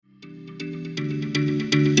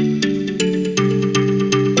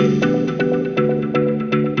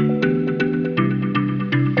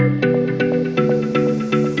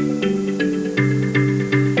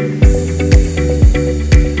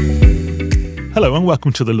Hello and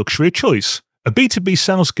welcome to The Luxury of Choice, a B2B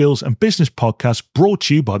sales skills and business podcast brought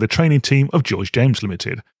to you by the training team of George James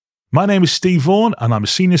Limited. My name is Steve Vaughan and I'm a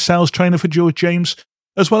senior sales trainer for George James,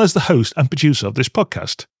 as well as the host and producer of this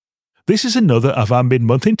podcast. This is another of our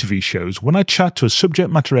mid-month interview shows when I chat to a subject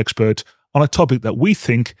matter expert on a topic that we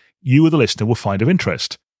think you, the listener, will find of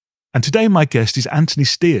interest. And today my guest is Anthony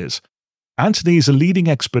Stears. Anthony is a leading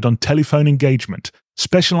expert on telephone engagement,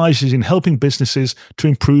 specialises in helping businesses to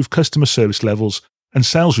improve customer service levels and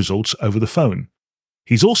sales results over the phone.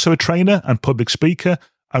 He's also a trainer and public speaker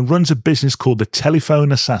and runs a business called the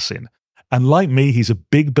Telephone Assassin. And like me, he's a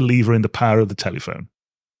big believer in the power of the telephone.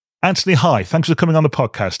 Anthony, hi. Thanks for coming on the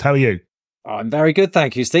podcast. How are you? I'm very good,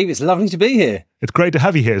 thank you, Steve. It's lovely to be here. It's great to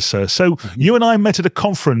have you here, sir. So you and I met at a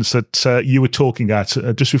conference that you were talking at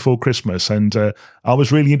just before Christmas, and I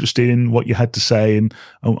was really interested in what you had to say and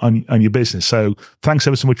on your business. So thanks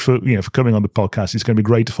ever so much for coming on the podcast. It's going to be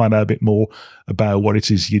great to find out a bit more about what it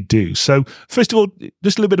is you do. So first of all,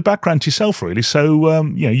 just a little bit of background to yourself, really. So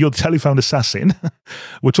you're the telephone assassin.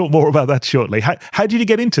 We'll talk more about that shortly. How did you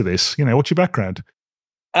get into this? What's your background?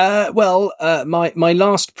 My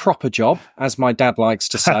last proper job, as my dad likes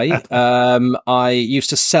to say, I used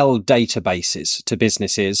to sell databases to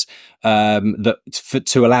businesses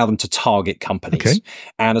to allow them to target companies. Okay.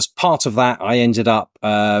 And as part of that, I ended up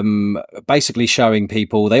basically showing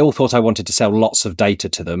people, they all thought I wanted to sell lots of data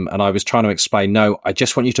to them. And I was trying to explain, no, I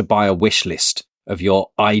just want you to buy a wish list of your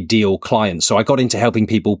ideal clients. So I got into helping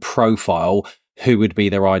people profile who would be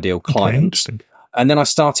their ideal client. Okay, interesting. And then I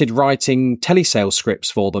started writing telesales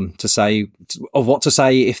scripts for them to say of what to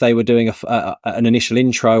say if they were doing an initial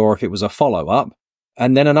intro or if it was a follow-up.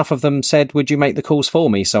 And then enough of them said, would you make the calls for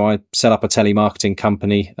me? So I set up a telemarketing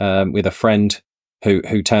company with a friend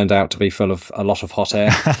who turned out to be full of a lot of hot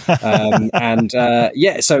air.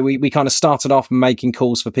 So we kind of started off making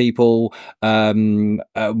calls for people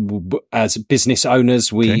as business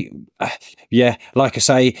owners. Like I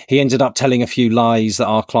say, he ended up telling a few lies that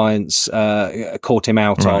our clients caught him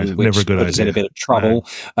out on, which put us in a bit of trouble.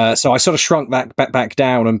 Right. So I sort of shrunk that back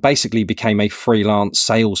down and basically became a freelance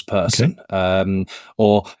salesperson,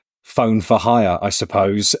 or phone for hire, I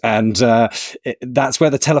suppose. And that's where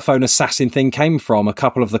the telephone assassin thing came from. A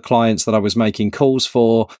couple of the clients that I was making calls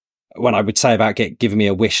for, when I would say about giving me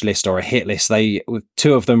a wish list or a hit list,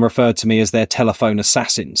 two of them referred to me as their telephone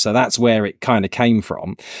assassin. So that's where it kind of came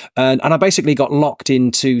from. And I basically got locked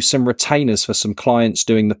into some retainers for some clients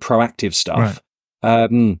doing the proactive stuff. Right.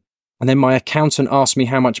 And then my accountant asked me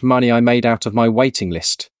how much money I made out of my waiting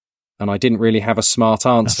list. And I didn't really have a smart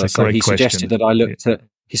answer. So he suggested that I looked at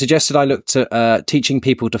He suggested I looked at teaching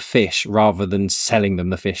people to fish rather than selling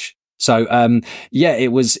them the fish. So, it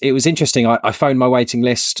was interesting. I phoned my waiting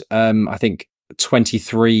list. I think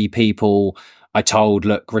 23 people. I told,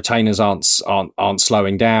 look, retainers aren't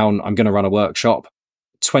slowing down. I'm going to run a workshop.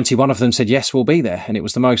 21 of them said, yes, we'll be there. And it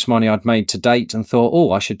was the most money I'd made to date, and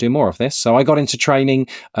thought, I should do more of this. So I got into training,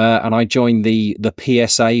 and I joined the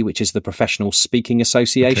PSA, which is the Professional Speaking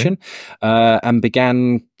Association, and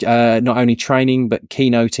began not only training, but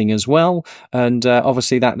keynoting as well. And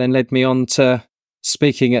obviously that then led me on to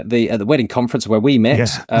speaking at the wedding conference where we met.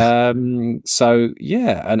 Yeah.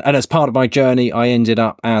 And as part of my journey, I ended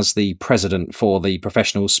up as the president for the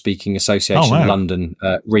Professional Speaking Association London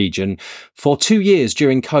region for 2 years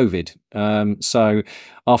during COVID. So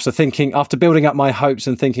after building up my hopes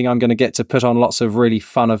and thinking I'm going to get to put on lots of really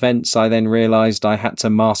fun events, I then realized I had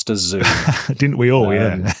to master Zoom. Didn't we all?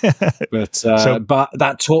 Yeah. But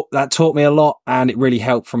that taught me a lot, and it really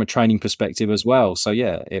helped from a training perspective as well. So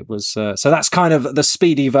it was, so that's kind of the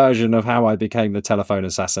speedy version of how I became the telephone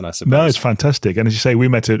assassin, I suppose. No, it's fantastic. And as you say, we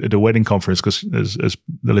met at a wedding conference because as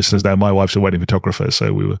the listeners know, my wife's a wedding photographer.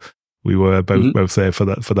 So we were both there for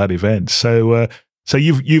that event. So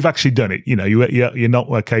you've actually done it. You're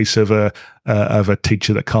not a case of a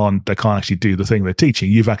teacher that can't actually do the thing they're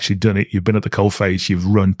teaching. You've actually done it. You've been at the coalface. You've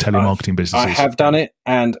run telemarketing businesses. I have done it,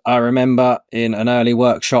 and I remember in an early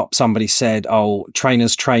workshop somebody said, "Oh,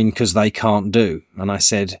 trainers train because they can't do." And I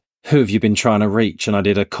said, "Who have you been trying to reach?" And I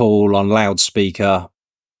did a call on loudspeaker,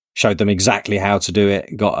 showed them exactly how to do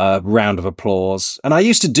it, got a round of applause. And I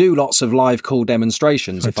used to do lots of live call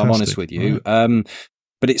demonstrations, if I'm honest with you. Right.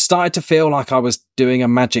 But it started to feel like I was doing a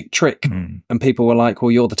magic trick. And people were like,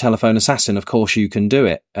 well, you're the telephone assassin. Of course you can do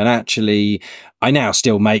it. And actually, I now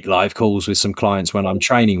still make live calls with some clients when I'm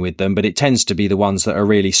training with them, but it tends to be the ones that are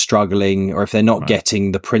really struggling, or if they're not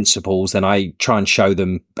getting the principles, then I try and show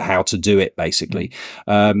them how to do it, basically.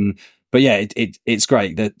 but yeah, it's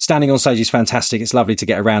great. The standing on stage is fantastic. It's lovely to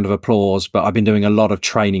get a round of applause, but I've been doing a lot of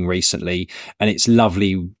training recently, and it's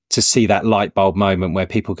lovely to see that light bulb moment where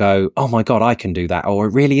people go, oh my God, I can do that. Or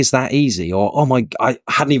it really is that easy. Or, I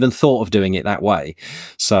hadn't even thought of doing it that way.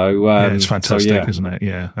 So, it's fantastic, isn't it?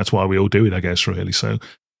 Yeah. That's why we all do it, I guess, really. So,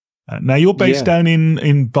 now you're based down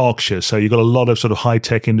in Berkshire. So you've got a lot of sort of high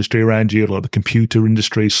tech industry around you, a lot of the computer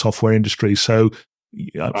industry, software industry. So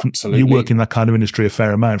you work in that kind of industry a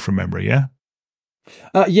fair amount from memory. Yeah.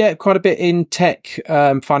 Yeah, quite a bit in tech,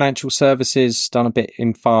 financial services, done a bit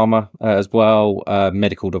in pharma as well,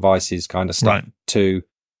 medical devices kind of stuff too.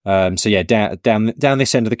 So yeah, down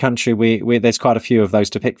this end of the country, we there's quite a few of those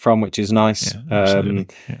to pick from, which is nice. Yeah,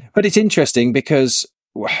 but it's interesting because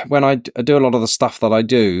when I do a lot of the stuff that I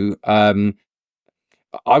do,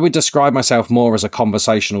 I would describe myself more as a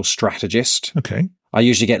conversational strategist. Okay. I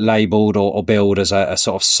usually get labeled or billed as a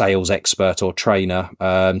sort of sales expert or trainer.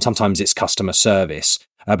 Sometimes it's customer service,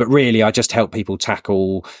 but really I just help people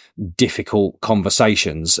tackle difficult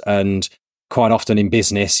conversations. And quite often in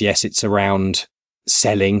business, yes, it's around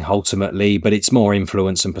selling ultimately, but it's more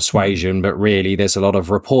influence and persuasion. But really there's a lot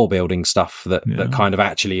of rapport building stuff that kind of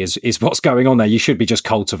actually is what's going on there. You should be just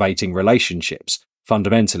cultivating relationships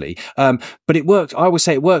fundamentally. But it works. I always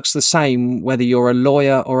say it works the same whether you're a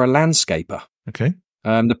lawyer or a landscaper. Okay.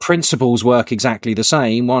 The principles work exactly the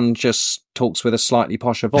same. One just talks with a slightly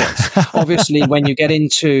posher voice. Obviously, when you get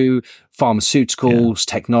into pharmaceuticals,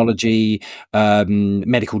 technology,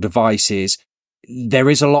 medical devices, there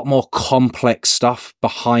is a lot more complex stuff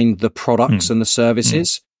behind the products and the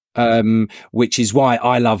services, which is why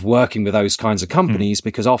I love working with those kinds of companies,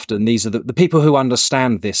 because often these are the people who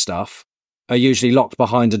understand this stuff are usually locked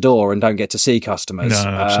behind a door and don't get to see customers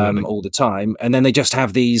all the time. And then they just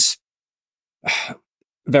have these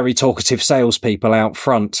very talkative salespeople out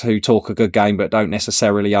front who talk a good game but don't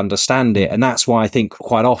necessarily understand it. And that's why I think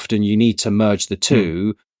quite often you need to merge the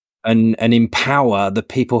two and empower the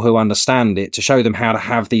people who understand it to show them how to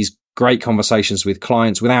have these great conversations with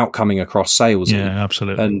clients without coming across salesy. Yeah,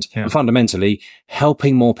 absolutely. And fundamentally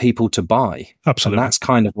helping more people to buy. Absolutely. And that's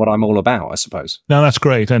kind of what I'm all about, I suppose. No, that's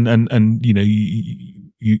great. And you know,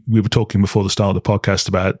 we were talking before the start of the podcast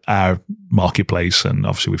about our marketplace, and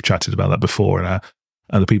obviously we've chatted about that before. And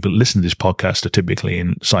the people that listen to this podcast are typically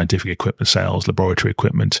in scientific equipment sales, laboratory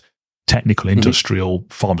equipment, technical, industrial,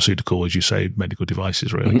 pharmaceutical, as you say, medical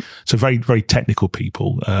devices, really. So very, very technical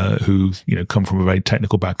people who come from a very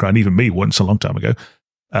technical background. Even me once a long time ago.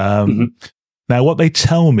 Now, what they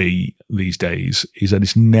tell me these days is that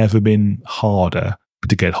it's never been harder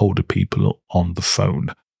to get hold of people on the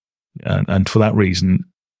phone, and for that reason,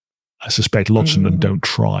 I suspect lots of them don't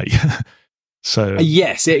try. So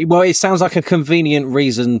yes, it sounds like a convenient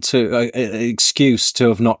reason excuse to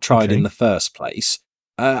have not tried in the first place.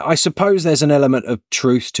 I suppose there's an element of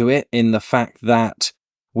truth to it in the fact that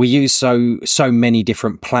we use so many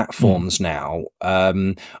different platforms now.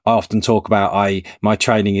 I often talk about my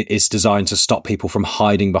training is designed to stop people from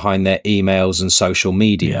hiding behind their emails and social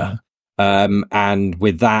media. And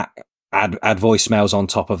with that, add voicemails on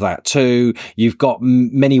top of that too. You've got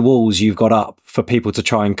many walls you've got up for people to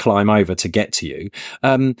try and climb over to get to you.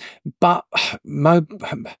 But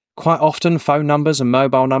quite often phone numbers and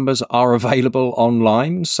mobile numbers are available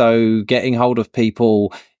online. So getting hold of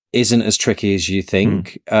people isn't as tricky as you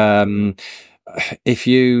think. If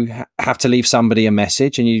you have to leave somebody a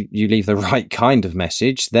message and you leave the right kind of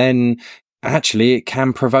message, then actually it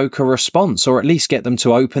can provoke a response, or at least get them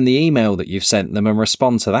to open the email that you've sent them and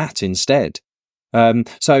respond to that instead.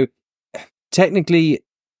 So technically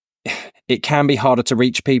it can be harder to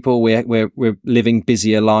reach people. We're living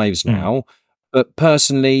busier lives now, but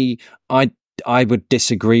personally, I would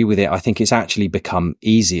disagree with it. I think it's actually become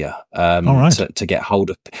easier to get hold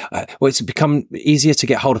of. It's become easier to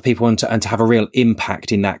get hold of people and to have a real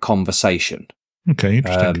impact in that conversation. Okay,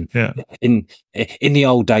 interesting. In the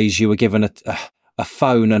old days, you were given a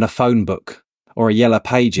phone and a phone book or a Yellow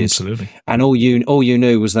Pages, absolutely, and all you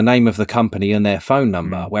knew was the name of the company and their phone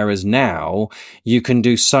number. Whereas now you can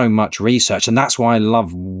do so much research, and that's why I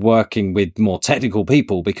love working with more technical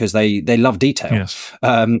people, because they love detail,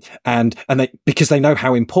 and because they know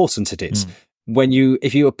how important it is.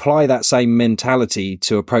 If you apply that same mentality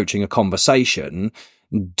to approaching a conversation,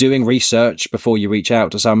 doing research before you reach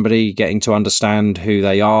out to somebody, getting to understand who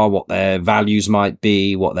they are, what their values might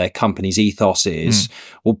be, what their company's ethos is,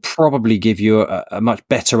 will probably give you a much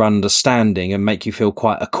better understanding and make you feel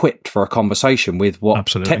quite equipped for a conversation with what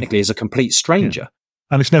technically is a complete stranger.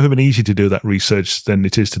 And it's never been easier to do that research than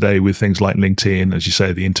it is today with things like LinkedIn, as you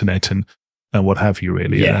say, the internet and what have you,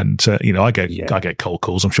 really. And I get cold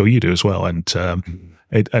calls. I'm sure you do as well. And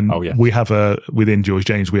We have within George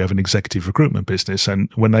James, we have an executive recruitment business. And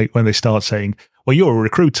when they start saying, well, you're a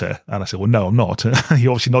recruiter. And I said, well, no, I'm not.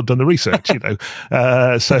 You obviously not done the research,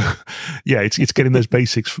 So yeah, it's getting those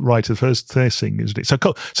basics right the first thing, isn't it? So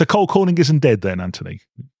cold calling isn't dead then, Anthony?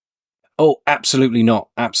 Oh, absolutely not.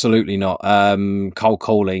 Absolutely not. Cold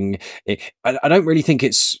calling. I don't really think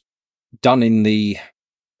it's done in the,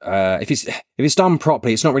 if it's done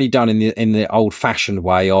properly, it's not really done in the old fashioned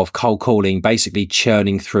way of cold calling, basically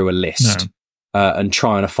churning through a list, and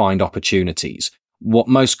trying to find opportunities. What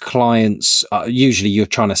most clients usually you're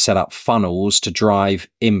trying to set up funnels to drive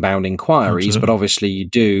inbound inquiries, Absolutely. But obviously you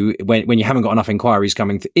do when you haven't got enough inquiries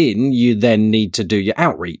coming in, you then need to do your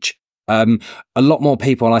outreach. A lot more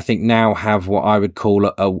people, I think, now have what I would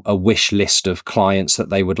call a wish list of clients that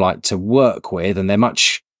they would like to work with, and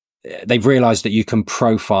they've realized that you can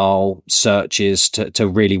profile searches to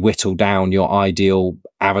really whittle down your ideal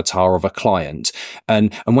avatar of a client.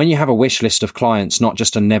 And when you have a wish list of clients, not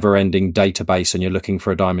just a never ending database and you're looking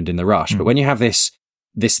for a diamond in the rush, but when you have this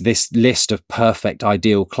list of perfect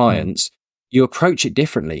ideal clients, you approach it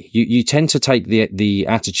differently. You tend to take the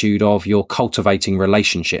attitude of you're cultivating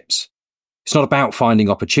relationships. It's not about finding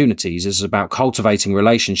opportunities. It's about cultivating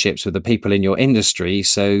relationships with the people in your industry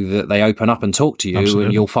so that they open up and talk to you. Absolutely.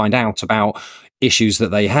 And you'll find out about issues that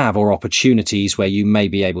they have or opportunities where you may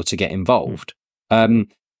be able to get involved.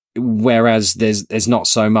 Whereas there's not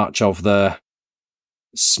so much of the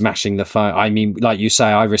smashing the phone. I mean, like you say,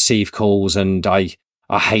 I receive calls and I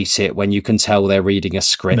hate it when you can tell they're reading a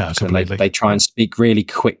script and they try and speak really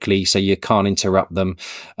quickly so you can't interrupt them,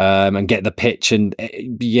 and get the pitch. And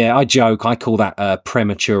I joke, I call that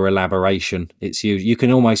premature elaboration. It's you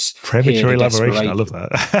can almost premature elaboration. I love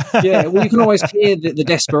that. Yeah, well, you can always hear the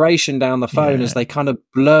desperation down the phone as they kind of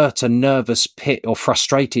blurt a nervous pitch or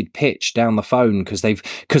frustrated pitch down the phone because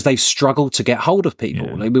they've struggled to get hold of people.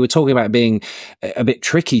 Yeah. Like we were talking about being a bit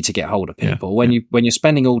tricky to get hold of people. When you're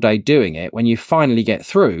spending all day doing it, when you finally get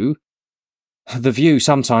through, the view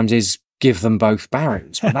sometimes is give them both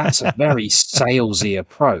barons, but that's a very salesy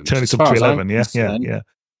approach. Turn it up to 11,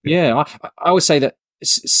 yeah. I always say that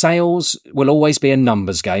sales will always be a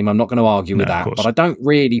numbers game. I'm not going to argue with that, but I don't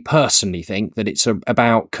really personally think that it's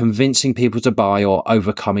about convincing people to buy or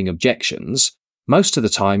overcoming objections. Most of the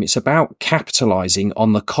time, it's about capitalizing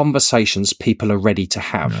on the conversations people are ready to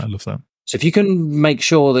have. Yeah, I love that. So if you can make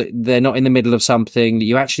sure that they're not in the middle of something, that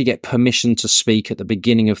you actually get permission to speak at the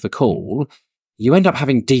beginning of the call, you end up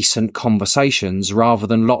having decent conversations rather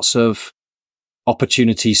than lots of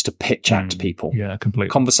opportunities to pitch at people. Yeah, completely.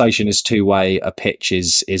 Conversation is two-way. A pitch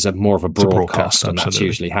is a more of a broadcast, and that's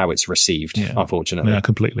usually how it's received, unfortunately. Yeah,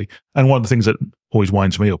 completely. And one of the things that always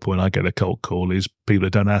winds me up when I get a cold call is people that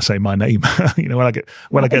don't know how to say my name. When I get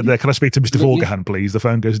there, can I speak to Mr. Vorgahan, please? The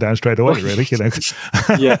phone goes down straight away, really.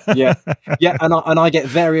 Yeah. And I get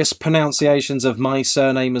various pronunciations of my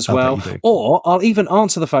surname as well. Or I'll even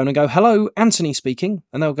answer the phone and go, "Hello, Anthony speaking,"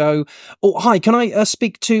 and they'll go, "Oh, hi, can I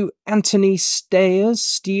speak to Anthony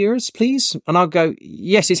Stears, please?" And I'll go,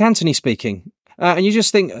 "Yes, it's Anthony speaking." And you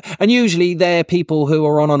just think, and usually they're people who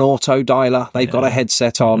are on an auto dialer. They've got a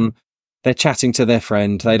headset on. They're chatting to their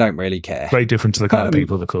friend. They don't really care. Very different to the kind of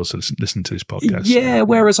people, of course, that listen to this podcast. Yeah,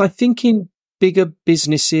 whereas I think in bigger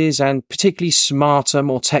businesses and particularly smarter,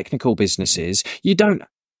 more technical businesses, you don't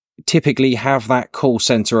typically have that call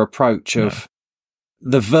center approach of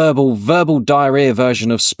the verbal diarrhea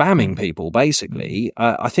version of spamming people, basically.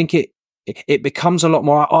 I think it becomes a lot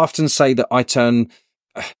more. I often say that I turn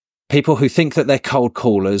people who think that they're cold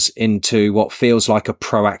callers into what feels like a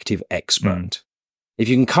proactive expert. If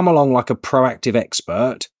you can come along like a proactive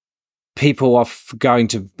expert, people are going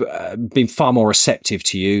to be far more receptive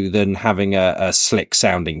to you than having a slick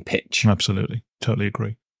sounding pitch. Absolutely. Totally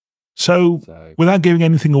agree. So without giving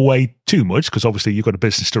anything away too much, because obviously you've got a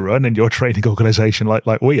business to run and you're a training organization like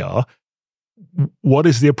we are, what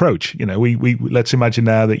is the approach? We let's imagine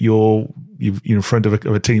now that you're in front of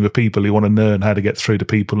a team of people who want to learn how to get through to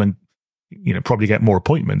people and, probably get more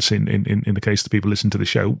appointments in the case that people listen to the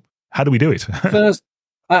show. How do we do it? First,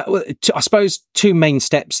 I suppose two main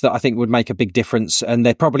steps that I think would make a big difference, and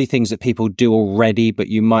they're probably things that people do already, but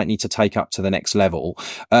you might need to take up to the next level.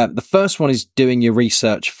 The first one is doing your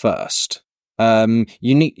research first.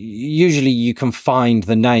 Usually you can find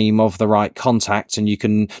the name of the right contact and you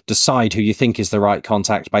can decide who you think is the right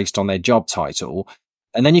contact based on their job title.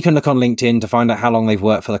 And then you can look on LinkedIn to find out how long they've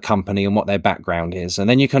worked for the company and what their background is. And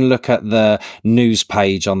then you can look at the news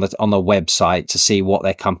page on the website to see what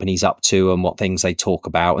their company's up to and what things they talk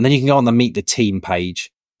about. And then you can go on the Meet the Team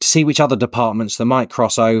page to see which other departments that might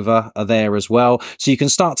cross over are there as well. So you can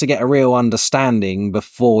start to get a real understanding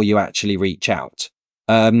before you actually reach out.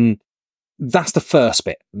 That's the first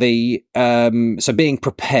bit. So being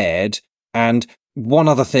prepared. And one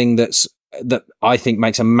other thing that I think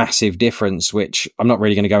makes a massive difference, which I'm not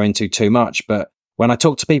really going to go into too much, but when I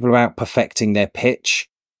talk to people about perfecting their pitch,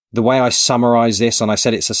 the way I summarize this, and I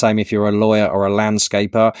said it's the same if you're a lawyer or a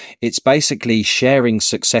landscaper, it's basically sharing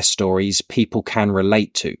success stories people can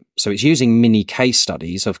relate to. So it's using mini case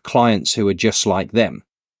studies of clients who are just like them.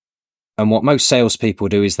 And what most salespeople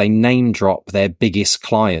do is they name drop their biggest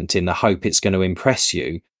client in the hope it's going to impress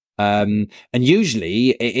you. And usually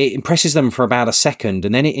it impresses them for about a second,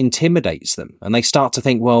 and then it intimidates them. And they start to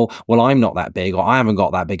think, well, I'm not that big, or I haven't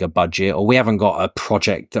got that big a budget, or we haven't got a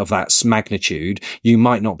project of that magnitude. You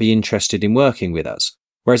might not be interested in working with us.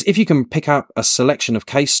 Whereas if you can pick up a selection of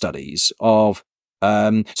case studies of,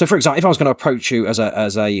 so for example, if I was going to approach you as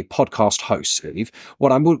a podcast host, Steve,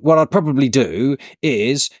 what I'd probably do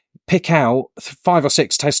is pick out 5 or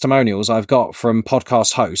 6 testimonials I've got from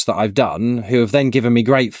podcast hosts that I've done who have then given me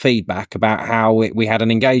great feedback about how we had an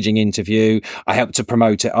engaging interview. I helped to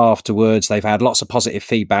promote it afterwards. They've had lots of positive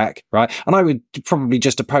feedback, right? And I would probably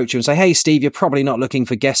just approach you and say, hey, Steve, you're probably not looking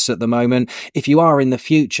for guests at the moment. If you are in the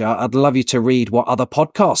future, I'd love you to read what other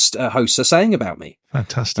podcast hosts are saying about me.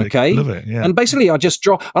 Fantastic. Okay. Love it. Yeah. And basically I just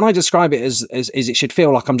and I describe it as it should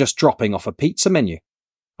feel like I'm just dropping off a pizza menu.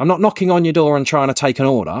 I'm not knocking on your door and trying to take an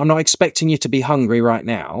order. I'm not expecting you to be hungry right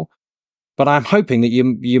now, but I'm hoping that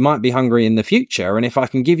you might be hungry in the future. And if I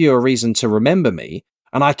can give you a reason to remember me,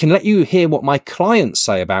 and I can let you hear what my clients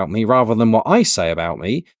say about me rather than what I say about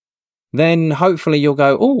me, then hopefully you'll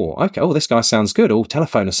go, oh, okay, oh, this guy sounds good. Oh,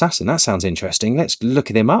 Telephone Assassin, that sounds interesting. Let's look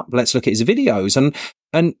at him up. Let's look at his videos.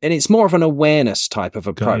 And it's more of an awareness type of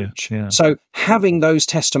approach. Yeah. So having those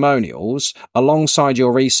testimonials alongside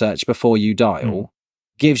your research before you dial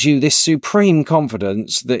gives you this supreme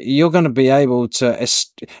confidence that you're going to be able to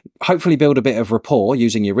hopefully build a bit of rapport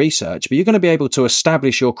using your research, but you're going to be able to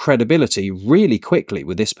establish your credibility really quickly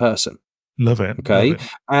with this person. Love it. Okay. Love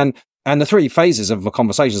it. And the 3 phases of the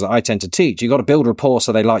conversations that I tend to teach, you've got to build rapport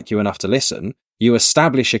so they like you enough to listen. You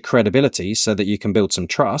establish a credibility so that you can build some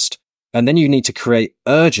trust. And then you need to create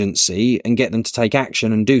urgency and get them to take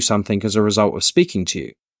action and do something as a result of speaking to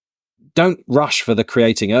you. Don't rush for the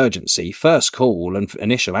creating urgency. First call and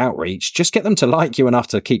initial outreach, just get them to like you enough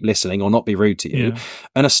to keep listening or not be rude to you,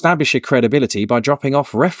 and establish your credibility by dropping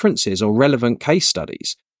off references or relevant case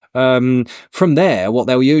studies. From there, what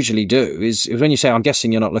they'll usually do is when you say, I'm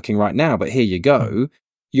guessing you're not looking right now, but here you go,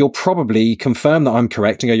 you'll probably confirm that I'm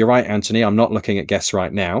correct and go, you're right, Anthony, I'm not looking at guests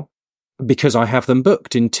right now because I have them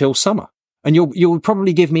booked until summer. And you'll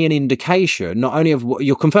probably give me an indication, not only of what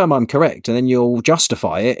you'll confirm I'm correct, and then you'll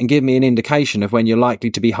justify it and give me an indication of when you're likely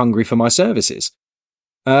to be hungry for my services.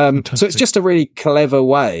 So it's just a really clever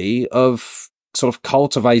way of sort of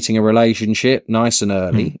cultivating a relationship nice and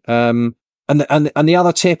early. And the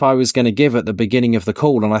other tip I was going to give at the beginning of the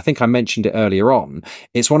call, and I think I mentioned it earlier on,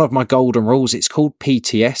 it's one of my golden rules. It's called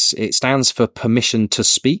PTS. It stands for permission to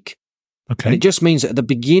speak. Okay. And it just means that at the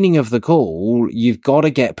beginning of the call, you've got to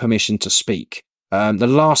get permission to speak. The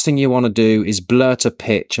last thing you want to do is blurt a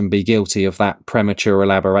pitch and be guilty of that premature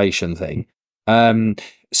elaboration thing.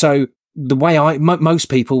 So the way most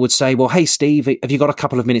people would say, well, hey, Steve, have you got a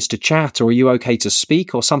couple of minutes to chat, or are you okay to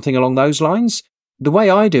speak, or something along those lines? The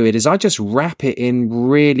way I do it is I just wrap it in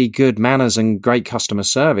really good manners and great customer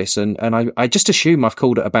service. And I just assume I've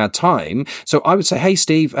called at a bad time. So I would say, hey,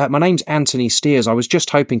 Steve, my name's Anthony Stears. I was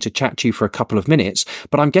just hoping to chat to you for a couple of minutes,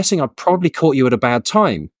 but I'm guessing I probably caught you at a bad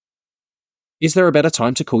time. Is there a better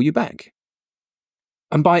time to call you back?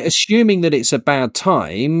 And by assuming that it's a bad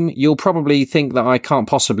time, you'll probably think that I can't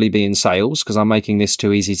possibly be in sales because I'm making this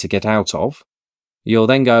too easy to get out of. You'll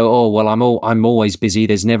then go, oh, well, I'm always busy.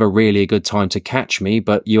 There's never really a good time to catch me,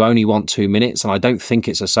 but you only want 2 minutes and I don't think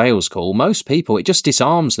it's a sales call. Most people, it just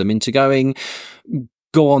disarms them into going,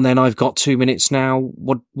 go on then, I've got 2 minutes now.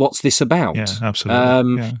 What's this about? Yeah,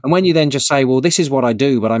 absolutely. And when you then just say, well, this is what I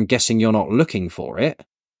do, but I'm guessing you're not looking for it.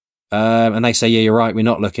 And they say, yeah, you're right, we're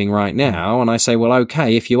not looking right now. And I say, well,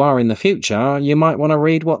 okay, if you are in the future, you might want to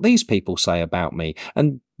read what these people say about me.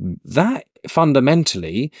 And that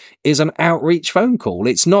fundamentally is an outreach phone call.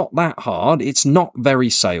 It's not that hard. It's not very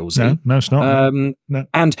salesy. No, it's not. No.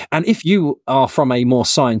 And if you are from a more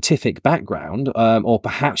scientific background, or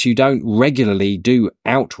perhaps you don't regularly do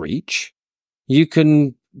outreach, you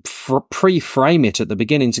can pre-frame it at the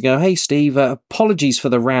beginning to go, hey, Steve, apologies for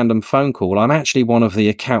the random phone call. I'm actually one of the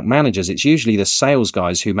account managers. It's usually the sales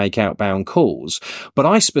guys who make outbound calls, but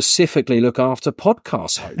I specifically look after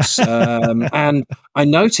podcast hosts. And I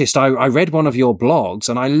noticed I read one of your blogs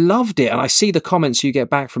and I loved it. And I see the comments you get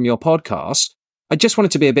back from your podcast. I just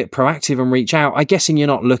wanted to be a bit proactive and reach out. I'm guessing you're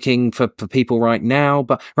not looking for people right now,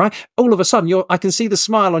 but right, all of a sudden I can see the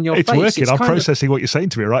smile on your face. It's working. I'm processing what you're saying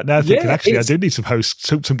to me right now, thinking actually I do need some hosts,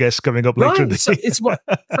 some guests coming up later in the so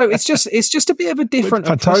it's just a bit of a different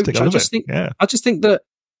approach. I just think that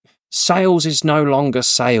sales is no longer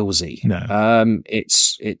salesy. No.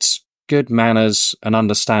 It's good manners and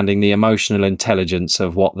understanding the emotional intelligence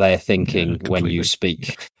of what they're thinking when you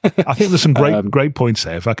speak. I think there's some great points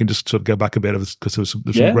there. If I can just sort of go back a bit, because there's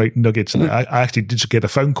some great nuggets. And I actually did get a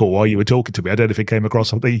phone call while you were talking to me. I don't know if it came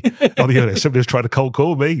across on the other. Somebody was trying to cold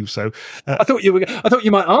call me. So I thought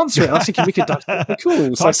you might answer it. I was thinking we could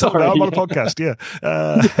cool. So sorry, I'm on a podcast. Yeah.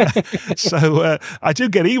 So I do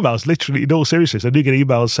get emails. Literally, in all seriousness, I do get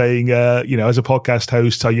emails saying, as a podcast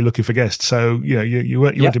host, are you looking for guests? So you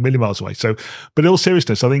went a million miles away. So, but in all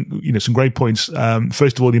seriousness, I think some great points.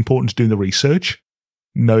 First of all, the importance of doing the research,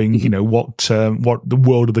 knowing what the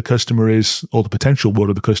world of the customer is, or the potential world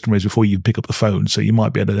of the customer is, before you pick up the phone. So you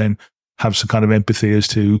might be able to then have some kind of empathy as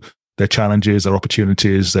to their challenges, their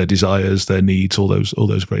opportunities, their desires, their needs, all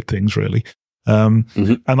those great things, really. And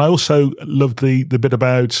I also loved the bit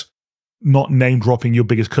about not name dropping your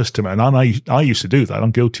biggest customer. And I used to do that.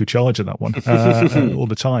 I'm guilty of charging that one all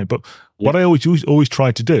the time. But what I always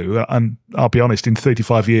try to do, and I'll be honest, in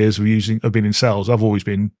 35 years of being in sales, I've always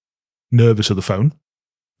been nervous of the phone.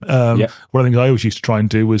 One of the things I always used to try and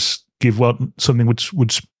do was give something which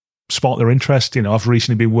would spark their interest. I've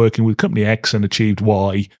recently been working with company X and achieved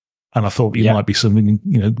Y, and I thought it might be something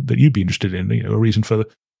that you'd be interested in. A reason for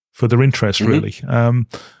their interest, really.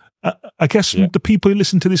 I guess the people who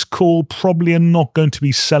listen to this call probably are not going to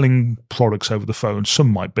be selling products over the phone.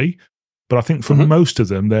 Some might be, but I think for most of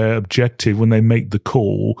them, their objective when they make the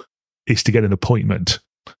call is to get an appointment,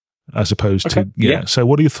 as opposed to So,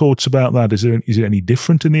 what are your thoughts about that? Is it any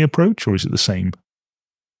different in the approach, or is it the same?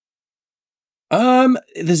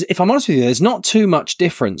 If I'm honest with you, there's not too much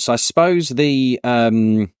difference. I suppose the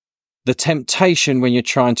temptation when you're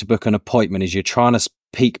trying to book an appointment is you're trying to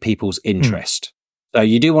pique people's interest. So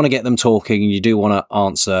you do want to get them talking, and you do want to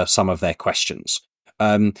answer some of their questions.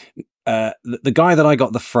 The guy that I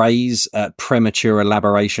got the phrase premature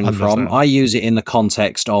elaboration from, I use it in the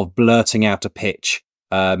context of blurting out a pitch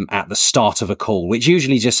at the start of a call, which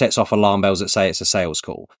usually just sets off alarm bells that say it's a sales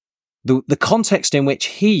call. The context in which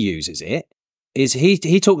he uses it is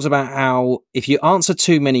he talks about how if you answer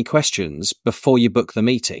too many questions before you book the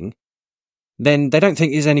meeting, then they don't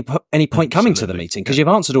think there's any point coming to the meeting because you've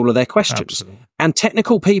answered all of their questions. Absolutely. And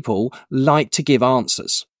technical people like to give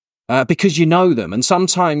answers because you know them. And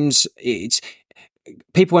sometimes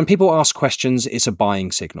when people ask questions, it's a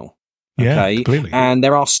buying signal. Okay. Yeah, clearly. And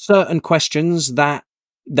there are certain questions that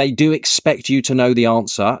they do expect you to know the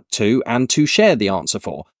answer to and to share the answer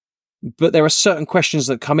for. But there are certain questions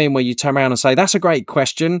that come in where you turn around and say, that's a great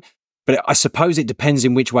question, but I suppose it depends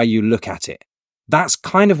in which way you look at it. That's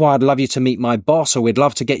kind of why I'd love you to meet my boss, or we'd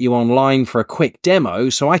love to get you online for a quick demo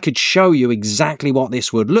so I could show you exactly what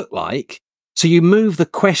this would look like. So you move the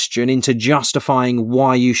question into justifying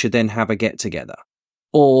why you should then have a get together.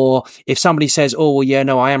 Or if somebody says, oh, well, yeah,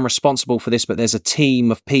 no, I am responsible for this, but there's a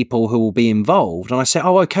team of people who will be involved. And I say,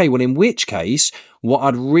 oh, okay, well, in which case, what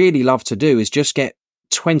I'd really love to do is just get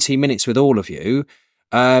 20 minutes with all of you,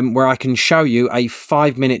 where I can show you a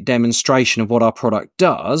 5-minute demonstration of what our product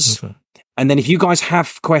does. Okay. And then if you guys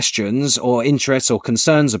have questions or interests or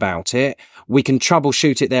concerns about it, we can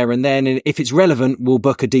troubleshoot it there and then. And if it's relevant, we'll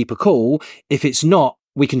book a deeper call. If it's not,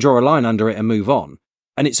 we can draw a line under it and move on.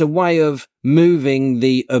 And it's a way of moving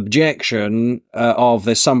the objection of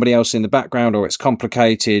there's somebody else in the background or it's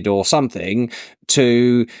complicated or something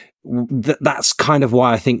to that's kind of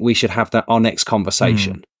why I think we should have our next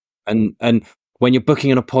conversation. And when you're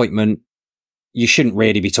booking an appointment, you shouldn't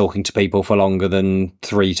really be talking to people for longer than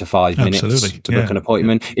 3 to 5 minutes to book an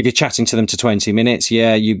appointment. If you're chatting to them to 20 minutes,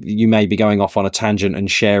 you may be going off on a tangent and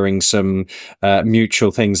sharing some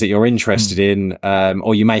mutual things that you're interested in,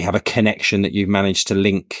 or you may have a connection that you've managed to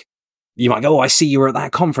link. You might go, oh, I see you were at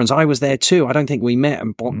that conference. I was there too. I don't think we met,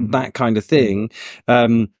 and that kind of thing.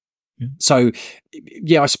 So,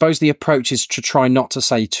 I suppose the approach is to try not to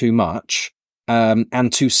say too much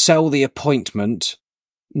and to sell the appointment,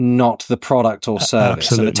 not the product or service.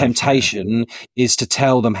 Absolutely. And the temptation is to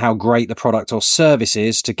tell them how great the product or service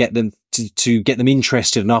is to get them to get them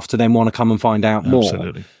interested enough to then want to come and find out more.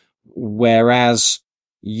 Absolutely. Whereas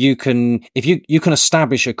you can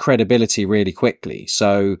establish a credibility really quickly.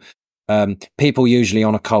 So people usually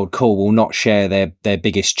on a cold call will not share their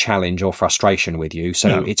biggest challenge or frustration with you.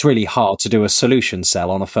 So it's really hard to do a solution sell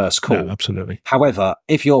on a first call. No, absolutely. However,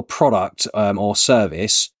 if your product or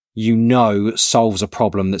service solves a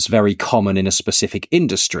problem that's very common in a specific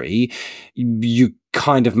industry, you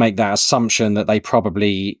kind of make that assumption that they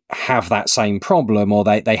probably have that same problem, or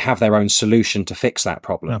they have their own solution to fix that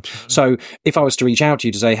problem. Absolutely. So if I was to reach out to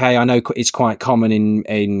you to say, hey, I know it's quite common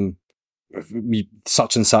in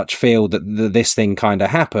such and such field that this thing kind of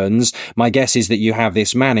happens, my guess is that you have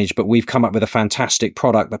this managed, but we've come up with a fantastic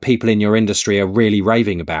product that people in your industry are really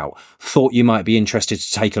raving about. Thought you might be interested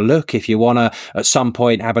to take a look. If you want to at some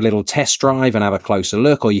point have a little test drive and have a closer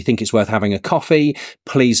look, or you think it's worth having a coffee,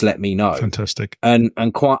 please let me know. Fantastic. And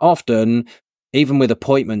quite often, even with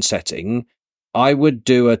appointment setting, I would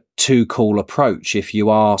do a 2-call approach if you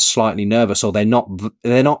are slightly nervous or they're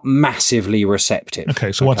not massively receptive.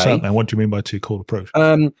 Okay, so what's that then? What do you mean by 2-call approach?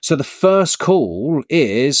 So the first call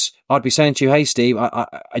is, I'd be saying to you, hey, Steve,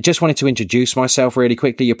 I just wanted to introduce myself really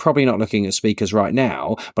quickly. You're probably not looking at speakers right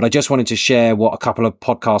now, but I just wanted to share what a couple of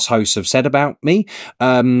podcast hosts have said about me.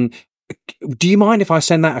 Do you mind if I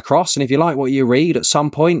send that across? And if you like what you read at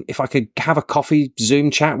some point, if I could have a coffee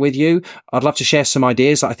Zoom chat with you, I'd love to share some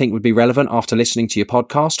ideas that I think would be relevant after listening to your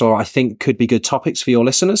podcast, or I think could be good topics for your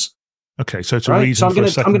listeners. Okay, so it's a reason for a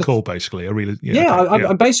second call, basically.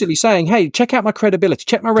 I'm basically saying, hey, check out my credibility,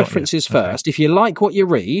 check my references first. If you like what you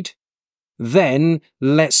read, then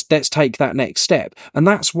let's take that next step. And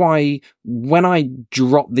that's why when I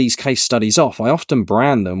drop these case studies off, I often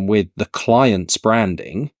brand them with the client's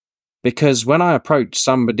branding. Because when I approach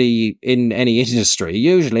somebody in any industry,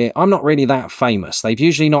 usually I'm not really that famous. They've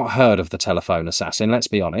usually not heard of the telephone assassin, let's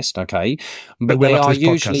be honest, okay? But they are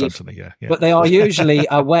usually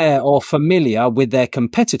aware or familiar with their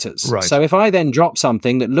competitors. Right. So if I then drop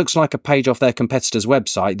something that looks like a page off their competitor's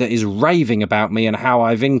website that is raving about me and how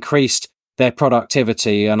I've increased their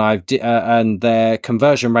productivity and and their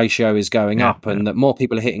conversion ratio is going up and that more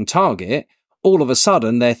people are hitting target, all of a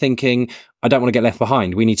sudden they're thinking, I don't want to get left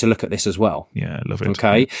behind. We need to look at this as well. Yeah, I love it.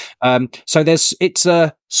 Okay. So it's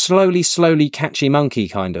a slowly catchy monkey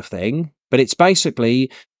kind of thing, but it's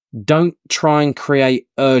basically don't try and create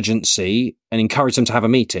urgency and encourage them to have a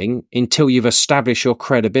meeting until you've established your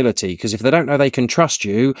credibility. Because if they don't know they can trust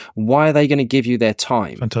you, why are they going to give you their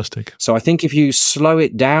time? Fantastic. So I think if you slow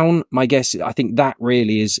it down, my guess, I think that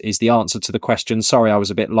really is the answer to the question. Sorry, I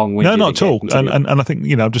was a bit long-winded. No, not at all. And I think,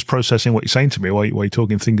 I'm just processing what you're saying to me while you're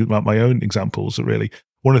talking, thinking about my own examples. That really,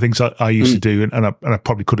 one of the things I used to do, and I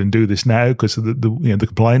probably couldn't do this now because of the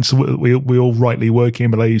compliance we all rightly work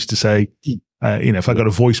in, but I used to say, if I got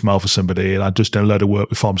a voicemail for somebody and I'd just done a load of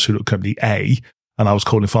work with pharmaceutical company A and I was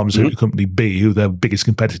calling pharmaceutical company B, who their biggest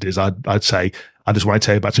competitors, I'd say, I just want to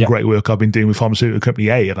tell you about some great work I've been doing with pharmaceutical company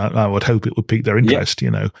A, and I would hope it would pique their interest,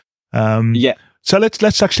 So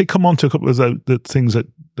let's actually come on to a couple of the things that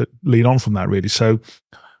lead on from that, really. So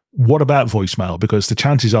what about voicemail? Because the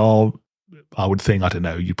chances are, I would think, I don't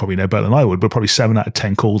know, you probably know better than I would, but probably 7 out of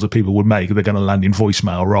 10 calls that people would make, they're going to land in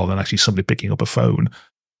voicemail rather than actually somebody picking up a phone.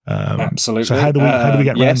 Absolutely. So how do we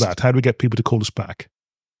get around that? How do we get people to call us back?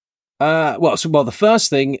 Well, the first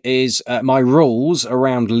thing is my rules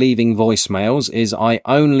around leaving voicemails is I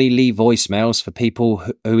only leave voicemails for people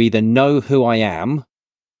who either know who I am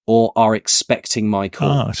or are expecting my call.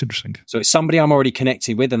 Ah, that's interesting. So it's somebody I'm already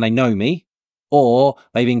connected with and they know me, or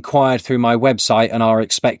they've inquired through my website and are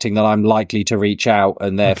expecting that I'm likely to reach out,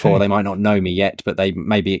 and therefore they might not know me yet, but they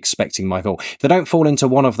may be expecting my call. If they don't fall into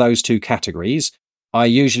one of those two categories, I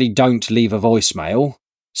usually don't leave a voicemail,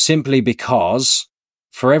 simply because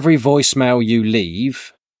for every voicemail you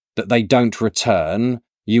leave that they don't return,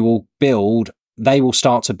 they will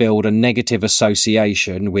start to build a negative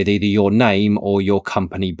association with either your name or your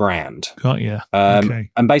company brand. Got you.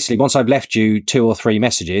 And basically, once I've left you 2 or 3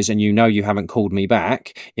 messages and you know you haven't called me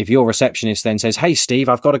back, if your receptionist then says, hey, Steve,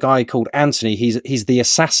 I've got a guy called Anthony, he's the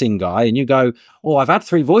assassin guy, and you go, oh, I've had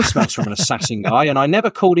 3 voicemails from an assassin guy and I never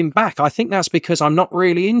called him back. I think that's because I'm not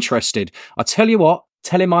really interested. I tell you what,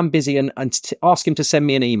 tell him I'm busy and ask him to send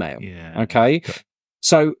me an email. Yeah. Okay.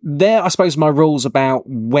 So there, I suppose, my rules about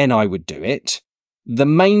when I would do it. The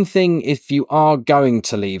main thing, if you are going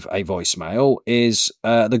to leave a voicemail, is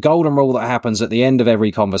the golden rule that happens at the end of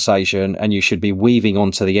every conversation, and you should be weaving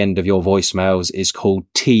onto the end of your voicemails, is called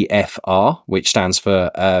TFR, which stands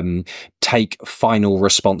for take final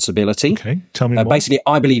responsibility. Okay, tell me more. Basically,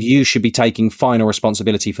 I believe you should be taking final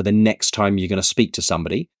responsibility for the next time you're going to speak to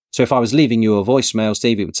somebody. So if I was leaving you a voicemail,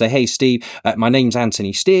 Steve, it would say, hey, Steve, my name's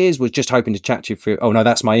Anthony Stears, was just hoping to chat to you for... Oh, no,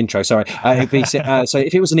 that's my intro, sorry. So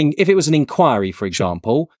if it was an inquiry, for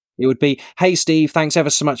example, it would be, hey, Steve, thanks ever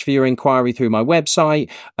so much for your inquiry through my website.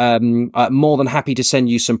 More than happy to send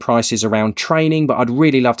you some prices around training, but I'd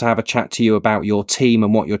really love to have a chat to you about your team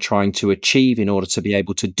and what you're trying to achieve in order to be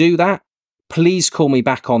able to do that. please call me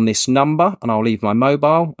back on this number, and I'll leave my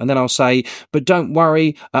mobile. And then I'll say, but don't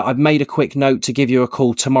worry, I've made a quick note to give you a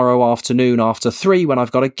call tomorrow afternoon after 3 when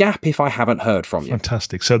I've got a gap if I haven't heard from you.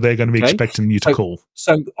 Fantastic. So they're going to be expecting you to call.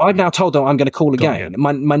 So I've now told them I'm going to call again.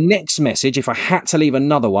 My next message, if I had to leave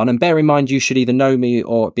another one, and bear in mind you should either know me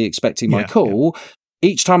or be expecting my call,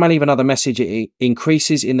 each time I leave another message, it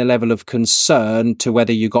increases in the level of concern to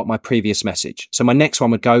whether you got my previous message. So my next one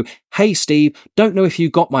would go, hey, Steve, don't know if you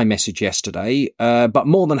got my message yesterday, but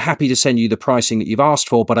more than happy to send you the pricing that you've asked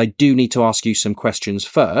for, but I do need to ask you some questions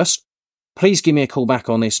first. Please give me a call back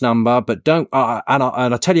on this number, but don't, and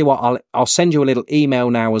I'll tell you what, I'll send you a little email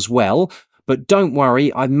now as well. But don't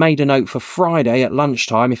worry, I've made a note for Friday at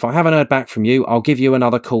lunchtime. If I haven't heard back from you, I'll give you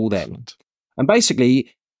another call then. Excellent. And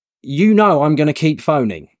basically, you know I'm going to keep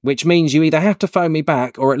phoning, which means you either have to phone me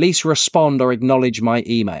back or at least respond or acknowledge my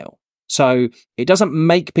email. So it doesn't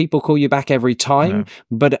make people call you back every time,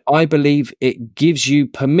 but I believe it gives you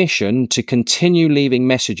permission to continue leaving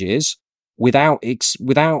messages without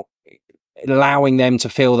allowing them to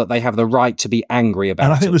feel that they have the right to be angry about it.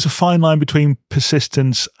 And I think there's a fine line between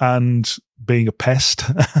persistence and being a pest.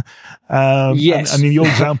 Yes. And in your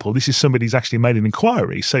example, this is somebody who's actually made an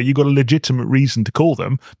inquiry. So you've got a legitimate reason to call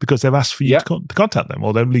them because they've asked for you to contact them,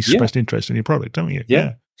 or they've at least expressed interest in your product, don't you?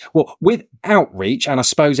 Yeah. Well, with outreach, and I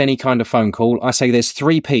suppose any kind of phone call, I say there's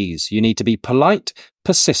 3 Ps. You need to be polite,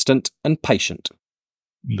 persistent, and patient.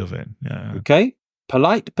 Love it. Yeah. Okay?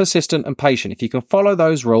 Polite, persistent, and patient. If you can follow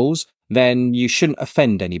those rules, then you shouldn't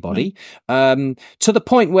offend anybody. To the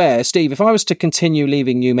point where, Steve, if I was to continue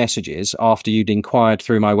leaving new messages after you'd inquired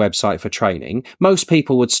through my website for training, most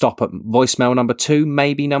people would stop at voicemail number 2,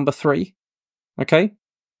 maybe number 3. Okay?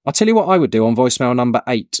 I'll tell you what I would do on voicemail number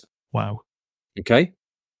 8. Wow. Okay?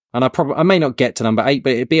 And I may not get to number 8,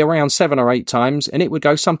 but it'd be around 7 or 8 times, and it would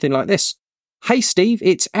go something like this. Hey, Steve,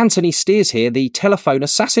 it's Anthony Stears here, the telephone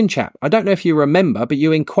assassin chap. I don't know if you remember, but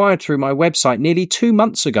you inquired through my website nearly 2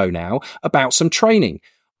 months ago now about some training.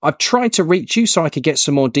 I've tried to reach you so I could get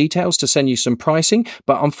some more details to send you some pricing,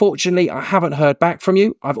 but unfortunately, I haven't heard back from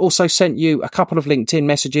you. I've also sent you a couple of LinkedIn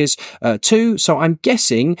messages too, so I'm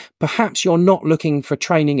guessing perhaps you're not looking for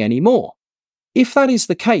training anymore. If that is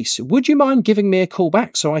the case, would you mind giving me a call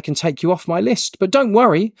back so I can take you off my list? But don't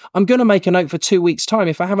worry, I'm going to make a note for 2 weeks' time.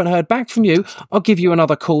 If I haven't heard back from you, I'll give you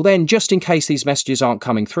another call then, just in case these messages aren't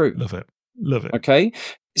coming through. Love it. Love it. Okay?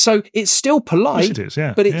 So it's still polite, yes, it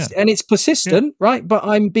is, but it's persistent, right? But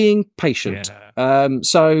I'm being patient. Yeah.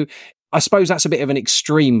 So I suppose that's a bit of an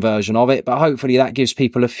extreme version of it, but hopefully that gives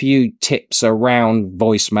people a few tips around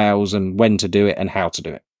voicemails and when to do it and how to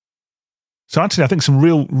do it. So, Anthony, I think some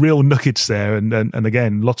real nuggets there, and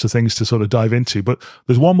again, lots of things to sort of dive into. But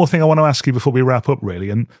there's one more thing I want to ask you before we wrap up, really,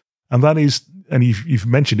 and that is, and you've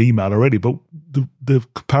mentioned email already, but the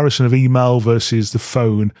comparison of email versus the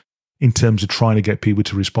phone in terms of trying to get people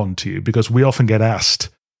to respond to you, because we often get asked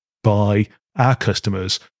by our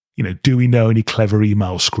customers, do we know any clever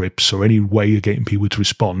email scripts or any way of getting people to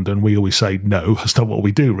respond? And we always say no, that's not what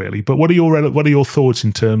we do, really. But what are your thoughts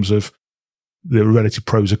in terms of the relative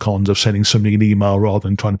pros or cons of sending somebody an email rather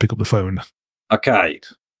than trying to pick up the phone? Okay.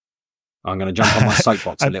 I'm going to jump on my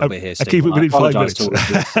soapbox a little bit here, Steve. I keep it within 5 minutes.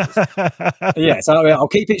 So I'll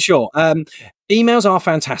keep it short. Emails are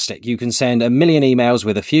fantastic. You can send 1 million emails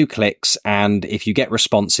with a few clicks, and if you get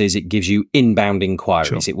responses, it gives you inbound inquiries.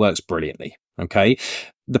 Sure. It works brilliantly. Okay.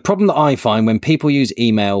 The problem that I find when people use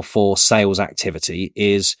email for sales activity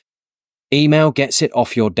is email gets it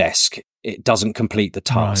off your desk. It doesn't complete the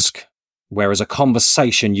task. Right. Whereas a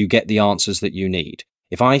conversation, you get the answers that you need.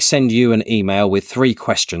 If I send you an email with 3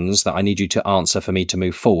 questions that I need you to answer for me to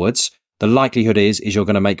move forwards, the likelihood is you're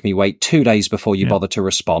going to make me wait 2 days before you bother to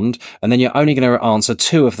respond. And then you're only going to answer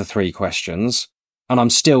 2 of the 3 questions. And I'm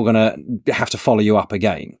still going to have to follow you up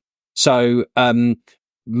again. So,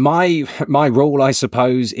 my rule, I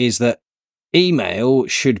suppose, is that email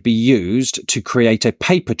should be used to create a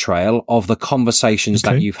paper trail of the conversations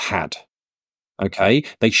that you've had. Okay,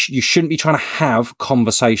 you shouldn't be trying to have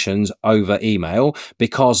conversations over email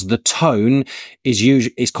because the tone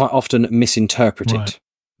is quite often misinterpreted.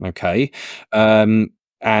 Right. Okay,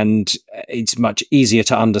 and it's much easier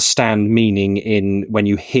to understand meaning when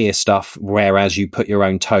you hear stuff, whereas you put your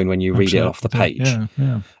own tone when you read it off the page.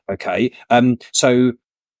 Yeah. Okay, so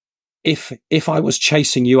if I was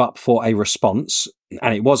chasing you up for a response,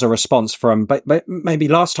 and it was a response from, but maybe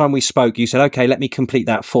last time we spoke, you said, okay, let me complete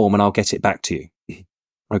that form and I'll get it back to you.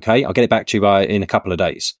 Okay, I'll get it back to you in a couple of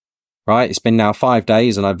days. Right? It's been now 5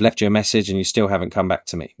 days and I've left you a message and you still haven't come back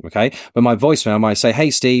to me. Okay, but my voicemail might say,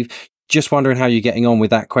 hey, Steve, just wondering how you're getting on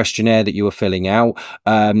with that questionnaire that you were filling out.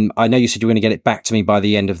 I know you said you were going to get it back to me by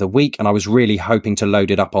the end of the week, and I was really hoping to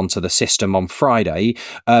load it up onto the system on Friday.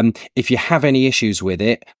 If you have any issues with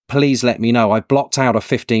it, please let me know. I blocked out a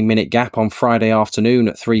 15-minute gap on Friday afternoon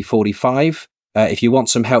at 3:45. If you want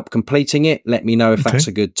some help completing it, let me know if that's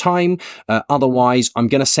a good time. Otherwise, I'm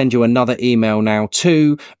going to send you another email now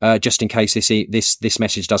too, just in case this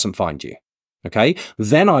message doesn't find you. Okay.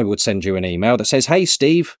 Then I would send you an email that says, "Hey,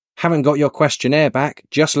 Steve, haven't got your questionnaire back.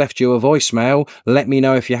 Just left you a voicemail. Let me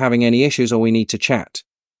know if you're having any issues or we need to chat."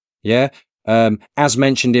 Yeah. As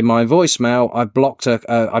mentioned in my voicemail, I've blocked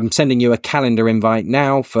I'm sending you a calendar invite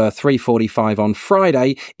now for 3:45 on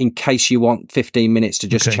Friday in case you want 15 minutes to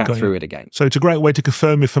just chat through it again. So it's a great way to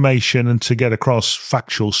confirm information and to get across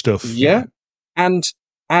factual stuff. Yeah. And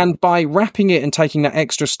by wrapping it and taking that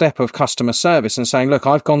extra step of customer service and saying, "Look,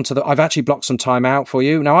 I've actually blocked some time out for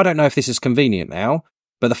you." Now, I don't know if this is convenient now,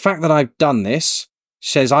 but the fact that I've done this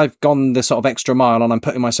says I've gone the sort of extra mile and I'm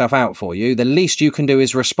putting myself out for you. The least you can do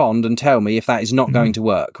is respond and tell me if that is not going to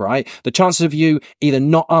work, right? The chances of you either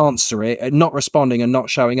not answer it, not responding and not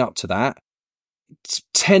showing up to that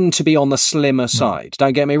tend to be on the slimmer side.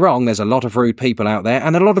 Don't get me wrong. There's a lot of rude people out there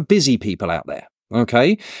and a lot of busy people out there.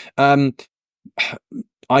 Okay.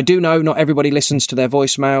 I do know not everybody listens to their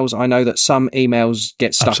voicemails. I know that some emails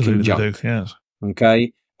get stuck in junk. Absolutely, yes.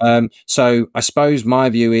 Okay. So I suppose my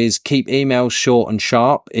view is keep emails short and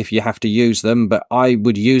sharp if you have to use them, but I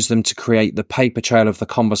would use them to create the paper trail of the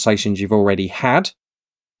conversations you've already had.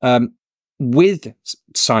 With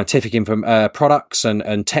scientific products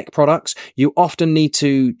and tech products, you often need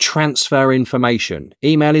to transfer information.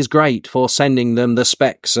 Email is great for sending them the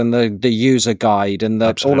specs and the user guide and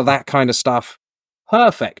all of that kind of stuff.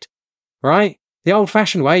 Perfect, right? The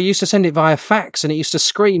old-fashioned way, you used to send it via fax and it used to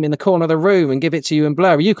scream in the corner of the room and give it to you in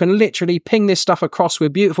blur. You can literally ping this stuff across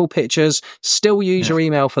with beautiful pictures, still use your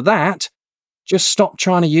email for that. Just stop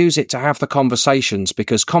trying to use it to have the conversations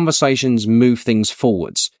because conversations move things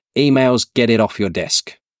forwards. Emails, get it off your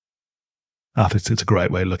desk. I think it's a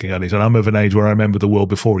great way of looking at it. And I'm of an age where I remember the world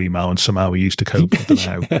before email and somehow we used to cope. I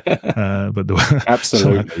don't know how.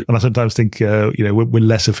 Absolutely. And I sometimes think, we're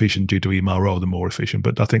less efficient due to email rather than more efficient.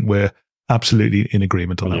 But I think we're absolutely in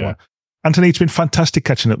agreement on that one. Anthony, it's been fantastic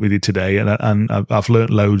catching up with you today. And I've learnt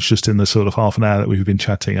loads just in the sort of half an hour that we've been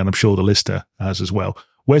chatting. And I'm sure the listener has as well.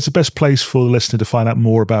 Where's the best place for the listener to find out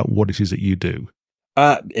more about what it is that you do?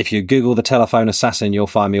 If you Google the telephone assassin, you'll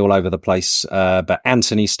find me all over the place. But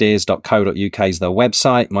anthonystears.co.uk is the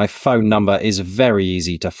website. My phone number is very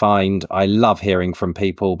easy to find. I love hearing from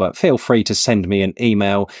people, but feel free to send me an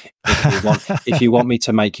email if you want me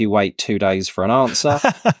to make you wait 2 days for an answer.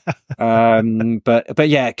 But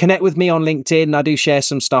yeah, connect with me on LinkedIn. I do share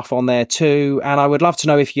some stuff on there too. And I would love to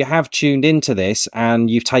know if you have tuned into this and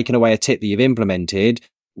you've taken away a tip that you've implemented.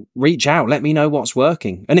 Reach out, let me know what's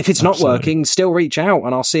working. And if it's not working, still reach out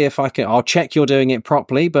and I'll see if I'll check you're doing it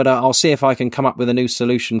properly, but I'll see if I can come up with a new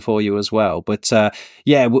solution for you as well. But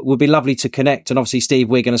would be lovely to connect. And obviously, Steve,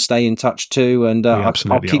 we're going to stay in touch too. And I'll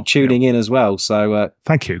keep tuning in as well. So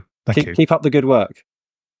thank you. Keep up the good work.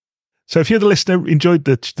 So if you're the listener, enjoyed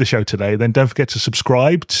the show today, then don't forget to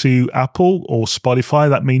subscribe to Apple or Spotify.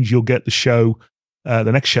 That means you'll get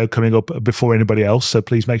the next show coming up before anybody else. So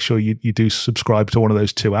please make sure you do subscribe to one of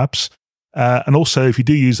those two apps. And also, if you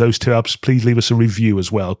do use those two apps, please leave us a review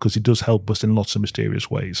as well, because it does help us in lots of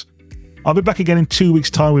mysterious ways. I'll be back again in 2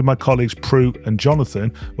 weeks' time with my colleagues Prue and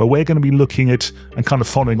Jonathan, where we're going to be looking at, and kind of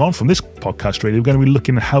following on from this podcast really, we're going to be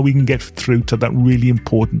looking at how we can get through to that really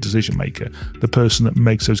important decision maker, the person that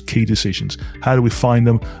makes those key decisions. How do we find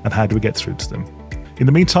them and how do we get through to them? In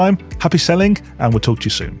the meantime, happy selling, and we'll talk to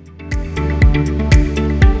you soon.